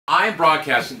I'm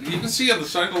broadcasting. You can see on the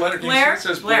side of the letter. Blair, it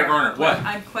says Blair Garner. What?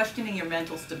 I'm questioning your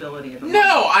mental stability. At the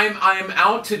No, I'm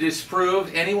out to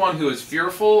disprove anyone who is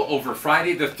fearful over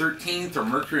Friday the 13th or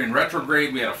Mercury in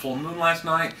retrograde. We had a full moon last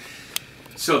night.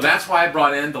 So that's why I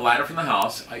brought in the ladder from the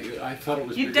house. I thought it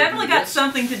was... You definitely got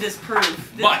something to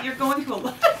disprove. But you're going to a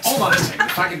lot. Hold on a second,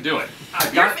 if I can do it.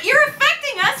 You're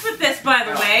affecting us with this, by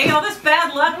the way. All this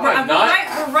bad luck. No,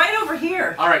 we're right over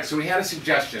here. All right, so we had a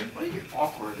suggestion. Why do you get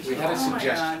awkward? We had a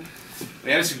suggestion. We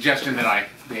had a suggestion that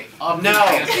upped No.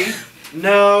 fancy,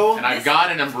 No. and I've got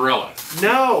an umbrella.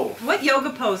 No. What yoga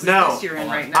pose is this you're in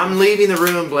right now? I'm leaving the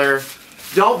room, Blair.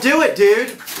 Don't do it,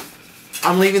 dude.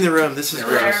 I'm leaving the room. This is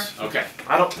gross. Okay.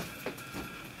 I don't...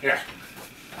 Here.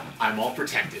 I'm all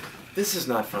protected. This is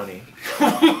not funny.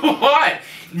 What?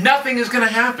 Nothing is going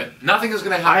to happen. Nothing is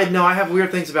going to happen. I have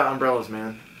weird things about umbrellas,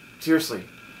 man. Seriously.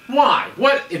 Why?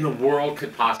 What in the world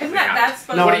could possibly Isn't that happen?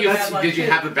 supposed No, to What be do you, bad luck did you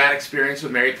too? have a bad experience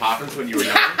with Mary Poppins when you were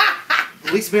young?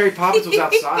 At least Mary Poppins was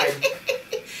outside.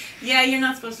 Yeah, you're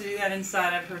not supposed to do that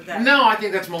inside. I've heard that. No, I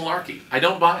think that's malarkey. I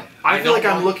don't buy it. I feel like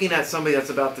I'm don't buy it. looking at somebody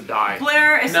that's about to die.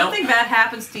 Blair, if No. something bad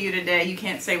happens to you today, you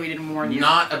can't say we didn't warn you.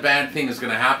 Not a bad thing is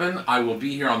going to happen. I will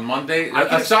be here on Monday. I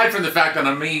can- Aside from the fact that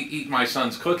I may eat my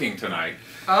son's cooking tonight.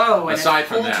 Oh, and Aside it's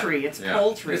from that, poultry. It's yeah.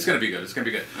 poultry. It's going to be good. It's going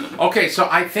to be good. Okay, so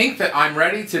I think that I'm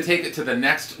ready to take it to the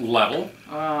next level.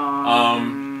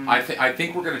 I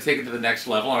think we're going to take it to the next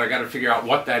level, and I got to figure out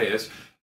what that is.